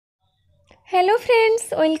Hello friends,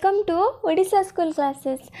 welcome to Odisha school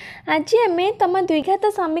classes. आज आम तुम द्विघात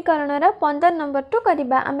समीकरण 15 नंबर टू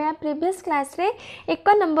करवा। आम प्रीवियस क्लास रे 1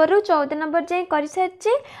 नंबर रु 14 नंबर जाए कर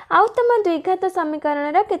सारी आउ तुम द्विघात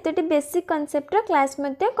समीकरण केतोटी बेसिक कॉन्सेप्ट क्लास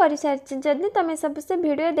कर सारी। जदि तुम सब से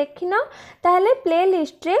वीडियो देखिन ताहले प्ले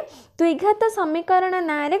लिस्ट रे द्विघात समीकरण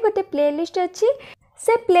ना रे गोटे प्ले लिस्ट अच्छी।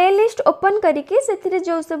 से प्ले लिस्ट ओपन करिकी से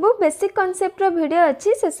जो सब बेसिक कॉन्सेप्ट वीडियो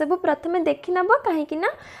अच्छी से सब प्रथम देखी नब कहीं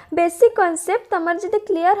बेसिक कॉन्सेप्ट तुम जब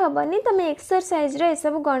क्लीयर हेनी तुम एक्सरसाइज रे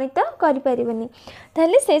सब गणित करें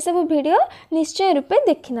ताहले से सब वीडियो निश्चय रूपे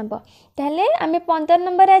देखी नब। ताहले आम 15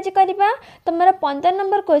 नंबर आज करवा। तुम 15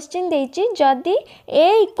 नंबर क्वेश्चन देछि जदि a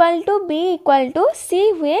 = b = c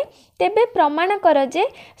हुए तेबे प्रमाण कर जे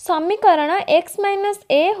समीकरण x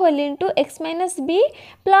 - a whole into x - b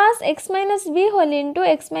plus x - b whole into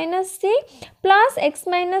x - c plus x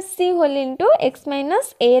 - c whole into x -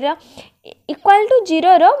 a equal to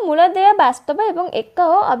 0 रो मूलदय वास्तव एवं एक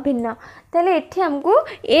अभिन्न। ताले एठी हमको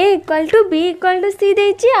a = b = c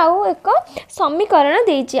देछि आउ एक समीकरण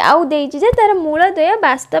देछि आउ देछि जे तार मूलदय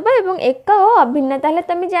वास्तव एवं एक अभिन्न। ताले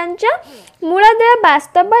तमे जानछ मूलदय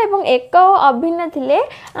वास्तव एवं एक अभिन्न थिले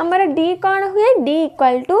हमर d कोन हुए d =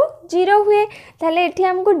 0 हुए। ताले एठी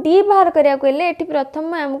हमको d बाहर करिया कोले एठी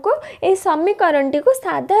प्रथम हमको ए समीकरणटी को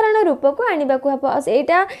साधारण रूप को आनिबा को हबो।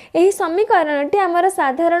 एटा एही समीकरणटी हमर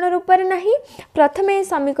साधारण रूप रे नाही, प्रथम ए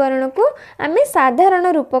समीकरण को आमे साधारण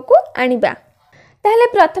रूप को आनिबा। ताहले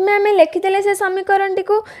प्रथमे आमे लिखिदेले से समीकरण टी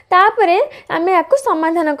को तापरे आमे याकू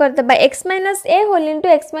समाधान कर दबा। x - a whole into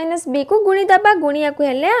x - b को गुणी दबा। गुणिया को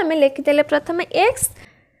हेले आमे लिखिदेले प्रथमे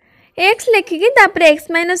x लिखिकी तापरे x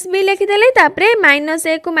 - b लिखिदेले तापरे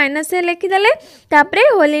 -a को -a लिखिदेले तापरे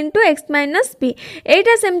होल इंटू x - b।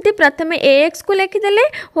 एटा सेमती प्रथमे ax को लिखिदेले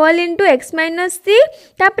होल इंटू x - c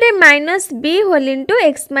तापरे -b whole into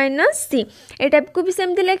x - c। एटा को भी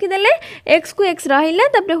सेमती लिखिदेले x को x रहिला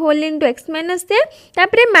तापरे होल इंटू x - c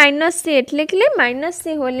तापरे -c एट लिखले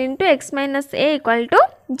 -c whole into x - a =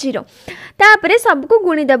 0। तापरे सब को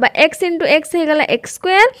गुणी दबा। x इंटू x हे गला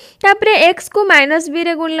x² तापरे x को -b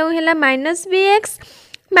रे गुणलो हेला -bx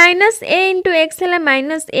 -a into x Hella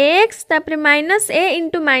 -ax तापरे -a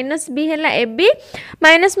into -b Hella ab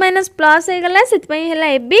minus plus हे गला सेतपई हेला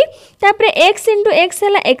ab तापरे x इंटू x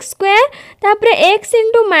हेला x² तापरे x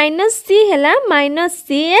इंटू -c हेला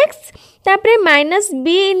 -cx तापरे -b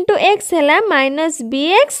इंटू x हेला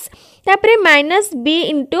 -bx तापरे -b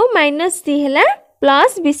इंटू -c हेला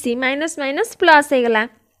plus bc minus plus हे गला।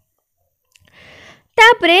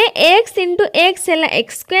 तापरे x into x Hella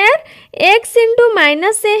x² x into -a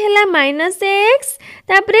Hella -ax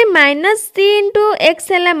तापरे -c into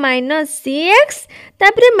x हेला -cx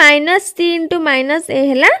तापरे -c into -a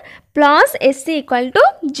Hella plus ac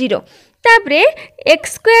 = 0। तापरे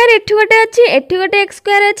x² एठी गोटे अछि एठी गोटे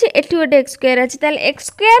x² अछि एठी गोटे x² अछि ताले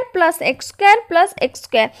x² प्लस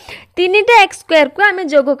x² तीनटा x² को आमे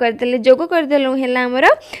जोग कर देलु हेला हमर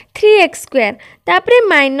 3x² तापरे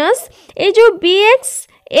माइनस ए जो bx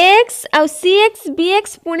ax आउ cx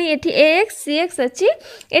bx पुणी एठी ax cx अछि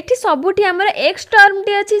एठी सबुठी हमर x टर्म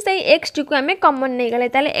टी अछि सही x टी को हमें कॉमन नै गले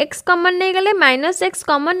ताले x कॉमन नै गले -x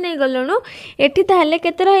कॉमन नै गलनु एठी ताले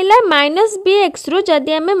केते रहिला -bx रु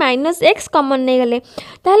जदी हमें -x कॉमन नै गले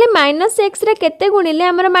ताले -x रे केते गुणिले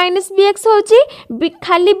हमर -bx होची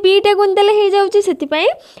खाली b टे गुण देले हे जाउची सेति पई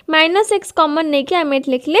 -x कॉमन नै कि हमें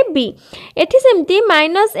लिखले b एठी सेमती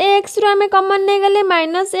 -ax रु हमें कॉमन नै गले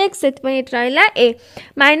 -x सेति पई एठी रहिला a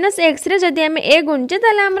 -x रे जदी हमें a गुणचे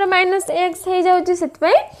ताले हमर -x हे जाउची सेति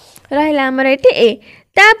पई रहिला हमर एठी a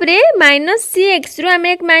तापरे -cx रु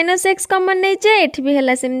हमें एक -x कॉमन नैचे एठी भी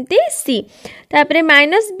हला सेमती c तापरे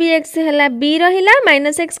 -bx हला b रहिला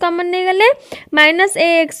 -x कॉमन नै गले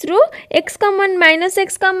 -ax रु x कॉमन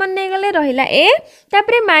 -x कॉमन नै गले रहिला a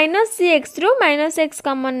तापरे -cx रु -x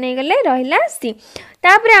कॉमन नै गले रहिला c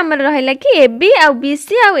तापरे हमर रहिला कि ab आ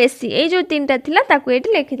bc आ ac ए जो तीनटा थिला ताकू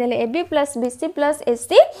एठी लिखि देले ab + bc + ac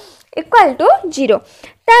 = 0।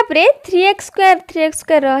 तापरे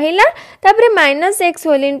 3x² रहिला तापरे -x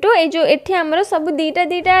होल इंटू ए जो एठी हमर सब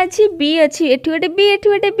दीटा अछि b अछि एठी गोटे b एठी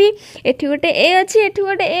गोटे b एठी गोटे a अछि एठी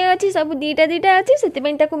गोटे a अछि सब दीटा अछि सेति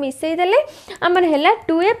पई ताकू मिसई देले हमर हेला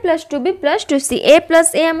 2a + 2b + 2c a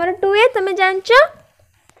 + a हमर 2a तमे जानछो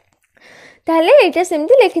ताहले एटा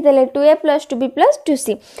सेमती लिखिदेले 2a + 2b +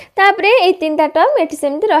 2c तापरे ए तीनटा टर्म एठी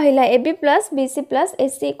सेमती रहिला ab + bc +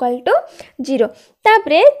 ac = 0।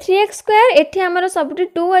 तापरे 3x² एठी हमर सबटी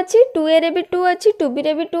 2 अछि 2a रे भी 2 अछि 2b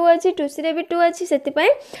रे भी 2 अछि 2c रे भी 2 अछि सेति पई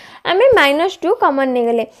आमे -2 कॉमन नै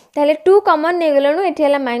गले ताहले 2 कॉमन नै गलनु एठी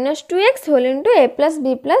हला -2x whole into a +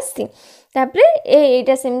 b + c तापरे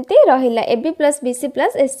एटा सेमती रहिला ab + bc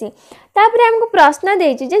 + ac तापर हमको प्रश्न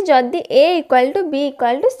देछि जे जदि a equal to b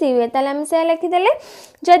equal to c हुए ताले हम से लिखिदेले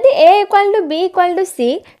जदि a equal to b equal to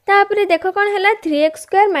c तापर देख कौन है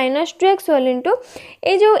 3x² minus 2x whole into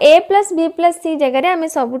ए जो a plus b plus c जगह आम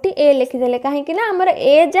सबुठी a लिखिदेले कहीं आमर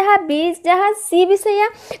a जहाँ b जहाँ c भी सैया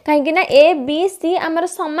कहीं a b c आमर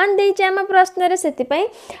सामान देइछे आम प्रश्न से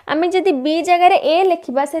आम जदि b जगह a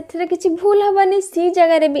लिखा से किसी भूल हेनी c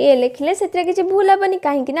जगह भी a लिखले से किसी भूल हेनी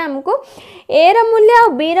कहीं आमको a रूल्य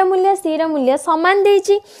और b रूल्य c रूल्य सामान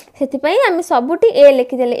देइछी से आम सबुठी a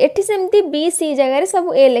लिखिदेले एठी सेमती b c जगह सब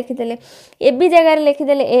a लिखिदेले ए बी जगह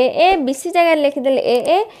लिखिदेले ए बी सी जगह लिखिदेले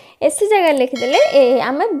ए सी जगह लिखिदेले ए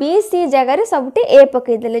आम बी सी जगह सबुठी ए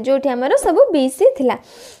पकईदेले जोठी आमर सब बी सी थिला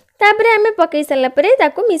तापर आम पकई सारा पर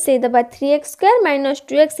मिसई दबा 3x² माइनस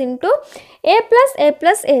 2x इंटू ए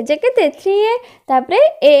प्लस ए जे के 3a तापर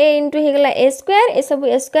ए इंटू होगला a² ए सब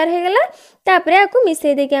a² होगला तापर आपको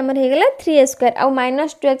मिसई देके आमर होगला 3a² आ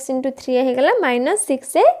minus 2x into 3a होगला minus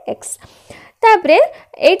 6x तापरे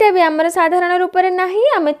एटा भी आमर साधारण रूप में नाही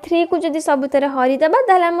आम 3 को जदि सबुतर हरिदेबा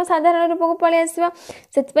ताले आम साधारण रूप को पळे आसीबा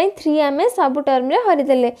सेति 3 आम सब टर्म रे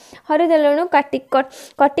हरिदेलणु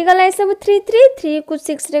कटिगला ए सब 3 को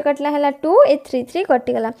 6 रे कटला हला 2 ए 3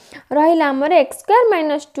 कटिगला रहिला आमर x²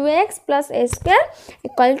 minus 2x plus a²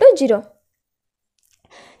 equal to 0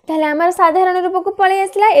 ताले आमर साधारण रूप को पळे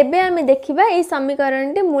आसला एबे आमे देखिबा ए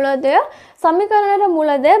समीकरण टी मूलदय समीकरण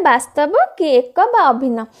मूलदय वास्तव कि एक बा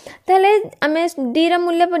अभिन्न ताले आमे d रो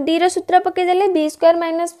मूल्य d रो सूत्र पके देले b²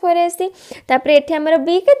 माइनस 4ac तापर एठी हमर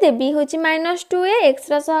b केते b होची माइनस 2a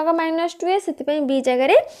x रो सहग माइनस 2a सेति पई b जगह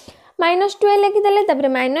रे माइनस 2a लिखिदेले तापर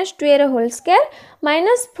माइनस 2a रो होल स्क्वायर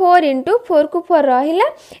माइनस 4 इंटू 4 को 4 रहिला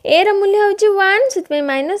a रो मूल्य होची 1 सेति पई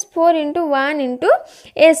minus 4 into 1 into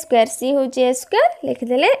a² c होची a²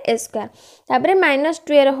 लिखिदेले a² तापर minus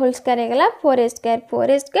 2a row whole square हेगला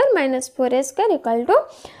 4a² minus 4a² equal to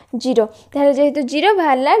 0 ताले जेहेतु 0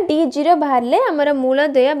 बाहरला d 0 बाहरले हमर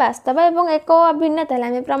मूलद्वय वास्तव एवं एक अभिन्न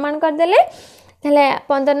ताले हम प्रमाण कर देले ताले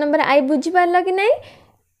 15 नंबर आई बुझी पारला कि नहीं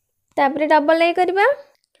तापर डबल आई करबा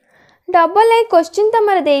डबल आई क्वेश्चन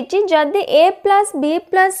तमर देछि जदि a plus b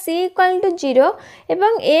plus c equal to 0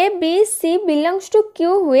 एवं a b c belongs to q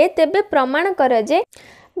हुए तेबे प्रमाण कर जे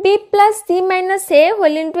b plus c minus a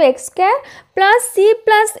whole into x² plus c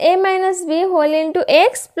plus a minus b whole into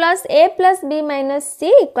x plus a plus b minus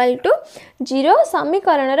c equal to 0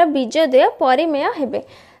 समीकरण बीजोदय परिमेय हेबे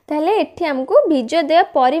ताले एठी हमको बीजोदय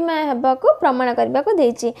परिमेय हेबा को प्रमाण करबा को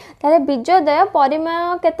देछि ताले बीजोदय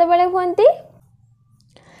परिमेय केतेबेले होंती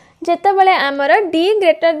जेतेबेले आमर d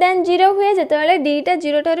ग्रेटर दैन 0 हुए जेतेबेले d टा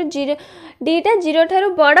 0 ठारू 0 d टा 0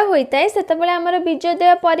 ठारू बड़ होइताय सेतेबेले आमर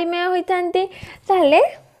बीजोदय परिमेय होइतांती ताले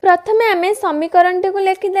प्रथमे आमे समीकरण को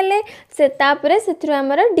लिखिदेले से तापरे सेथुर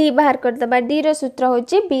हमर d बाहर कर दबा d रो सूत्र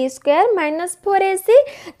होची b² माइनस 4ac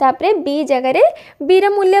तापरे b जगह रे b रो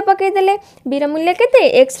मूल्य पकई देले b रो मूल्य केते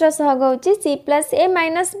x रो सहग होची c plus a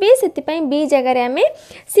minus b सेति पई b जगह रे आमे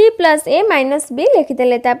c plus a minus b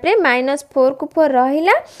लिखिदेले तापरे माइनस 4 को 4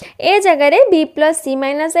 रहिला a जगह रे b plus c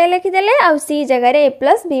minus a लिखिदेले uh c जगह रे a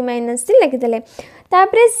plus b minus c लिखिदेले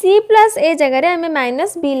तापरे c प्लस a जगह रे आमे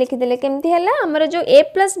माइनस b लिखिदेले केमती हला हमर जो a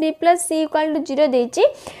plus b plus c equal to 0 देछि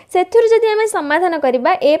सेथुर जदि आमे समाधान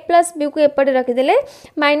करिबा a प्लस b को एपटे रखिदेले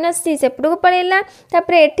माइनस c सेपट को पळेला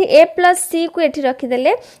तापरे एठी a प्लस c को एठी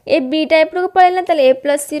रखिदेले ए b टा एपट को पळेला तले a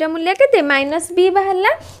प्लस c रो मूल्य केते माइनस b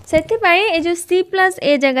बाहरला सेति पई ए जो c प्लस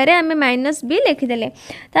a जगह रे आमे माइनस b लिखिदेले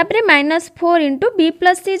तापरे minus 4 into b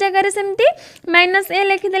plus c जगह रे सेमती माइनस a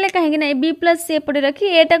लिखिदेले काहे कि ना b प्लस c एपटे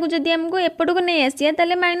रखी a टा को जदि हमको एपट को नै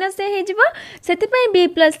ताले माइनस ए हे जिवो सेति पई b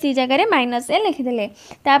प्लस c जगह रे माइनस ए लिखि देले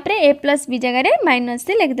तापरे a प्लस b जगह रे माइनस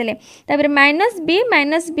c लिखि देले तापरे माइनस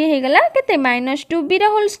b हे गला केते माइनस 2b रो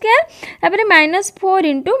होल स्क्वायर तापरे माइनस 4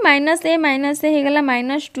 इंटू माइनस ए हे गला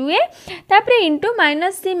माइनस 2a तापरे इंटू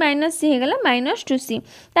माइनस c हे गला माइनस 2c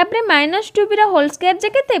तापरे माइनस 2b रो होल स्क्वायर जे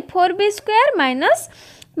केते 4b²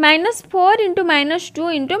 minus 4 into minus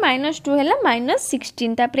 2 into minus 2 हैला माइनस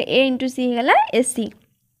 16 तापरे a इंटू c हे गला ac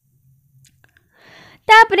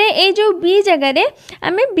तापरे ए जो b जगह रे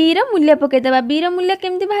आमे b रो मूल्य पके देबा b रो मूल्य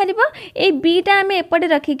केमती बाहरिबो ए b टा आमे एपटे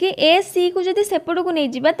रखी कि a c को जदी सेपट को नै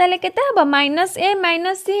जिबा ताले केते हबो माइनस a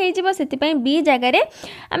माइनस c हे जिबो सेति पई b जगह रे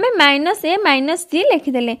आमे माइनस a माइनस c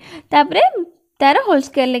लिखि देले तापरे तार होल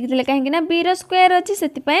स्क्वायर लिखि देले काहे कि ना b रो स्क्वायर अछि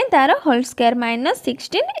सेति पई तार होल स्क्वायर माइनस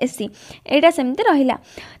 16 ac एटा सेमते रहिला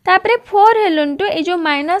तापरे 4 हेलुंटू ए जो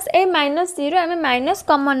माइनस a माइनस c रो आमे माइनस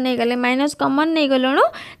कॉमन नै गले माइनस कॉमन नै गलोनु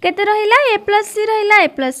केते रहिला a प्लस c रहिला a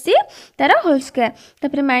प्लस c तार होल स्क्वायर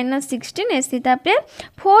तापरे माइनस 16 ac तापरे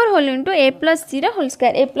 4 हेलुंटू a plus c row whole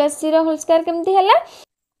square a plus c row whole square केमती हला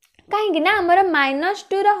कहीं आमर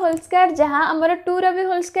 -2 होल स्क्वायर जहाँ आमर 2 भी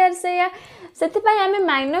होल स्क्वायर से आम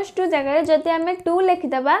 -2 जगह जदि आम 2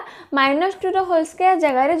 लिखिदेबा -2 होल स्क्वायर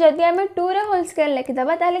जगह जदि आम 2 होल स्क्वायर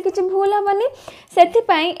लिखिदेबा ताले किसी भूल हेनी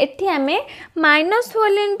से आम माइनस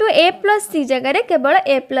होल इंटू ए प्लस सी जगह केवल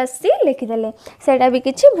ए प्लस सी लिखिदेले सेटा भी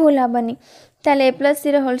किसी भूल हेनी ताले ए प्लस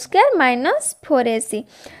सी होल स्क्वायर -4ac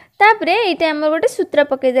तापरे ये आम गोटे सूत्र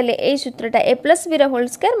पकईदे ये सूत्रटा ए plus B whole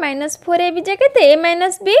square -4a भी जगह ए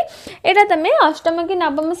माइनस बी यहाँ तुम अष्टम कि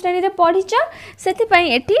नवम श्रेणी में पढ़ीच से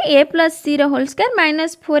ए प्लस सी होल स्क्वायर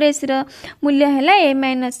 -4ac मूल्य है ए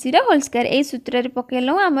माइनस सी होल स्क्वायर यही सूत्र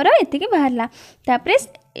पकईलु आमर ये बाहर तापर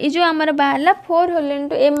ये जो आमर बाहर 4 होल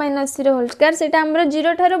इंटू ए माइनस सी होल स्क्वायर से आमर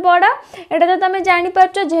 0 ठार बड़ा यहाँ तो तुम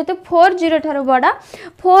जापर जेहेतु 4 0 ठार बड़ा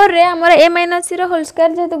 4 रे आमर ए माइनस सी होल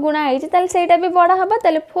स्क्वायर जेहेतु गुणा होता भी बड़ा हम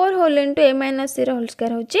ताले 4 होल इंटू ए माइनस सी होल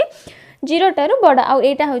स्क्वायर हूँ 0 ठार बड़ आउ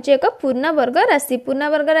यहाँ हूँ एक पूर्ण वर्ग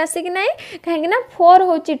राशि कि ना कहीं 4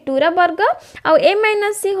 हूँ 2 वर्ग आउ ए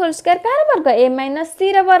माइनस सी होल स्क्वायर कार वर्ग ए माइनस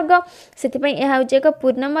सी वर्ग से यह हूँ एक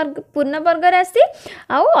पूर्ण वर्ग राशि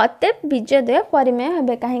आउ अतएव बीजद्वय परिमेय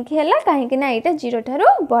हे कहीं कहीं 0 ठार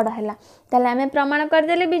बड़ है ताले आम प्रमाण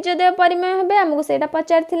करदे बीजद्वय परिमेय हे आमको से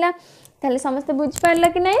पचार ताले समस्ते बुझिपार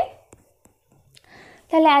कि नहीं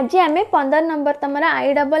ताले आज आम 15 नंबर तुम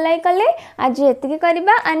आई डबल आई कले आज ये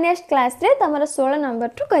करवा आ नेक्स्ट क्लास रे तुम 16 नंबर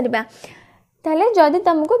ठू करवा ताले जदि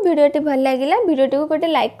तुमको वीडियोटी भल लगे वीडियोटी को गोटे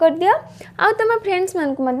लाइक कर दियो आउ तुम फ्रेंड्स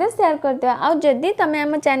मान को शेयर कर दियो आउ जदि तुम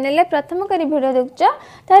आम चैनल रे प्रथम करी वीडियो देखुच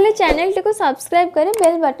ताले चैनल टी को सब्सक्राइब कर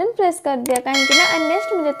बेल बटन प्रेस कर दियो कहीं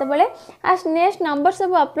नेक्स्ट में जितेबाला नेक्स्ट नंबर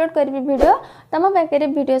सब अपलोड करी वीडियो तुम पाखे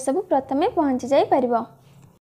वीडियो सब प्रथमे पहुँची जाई परिबो।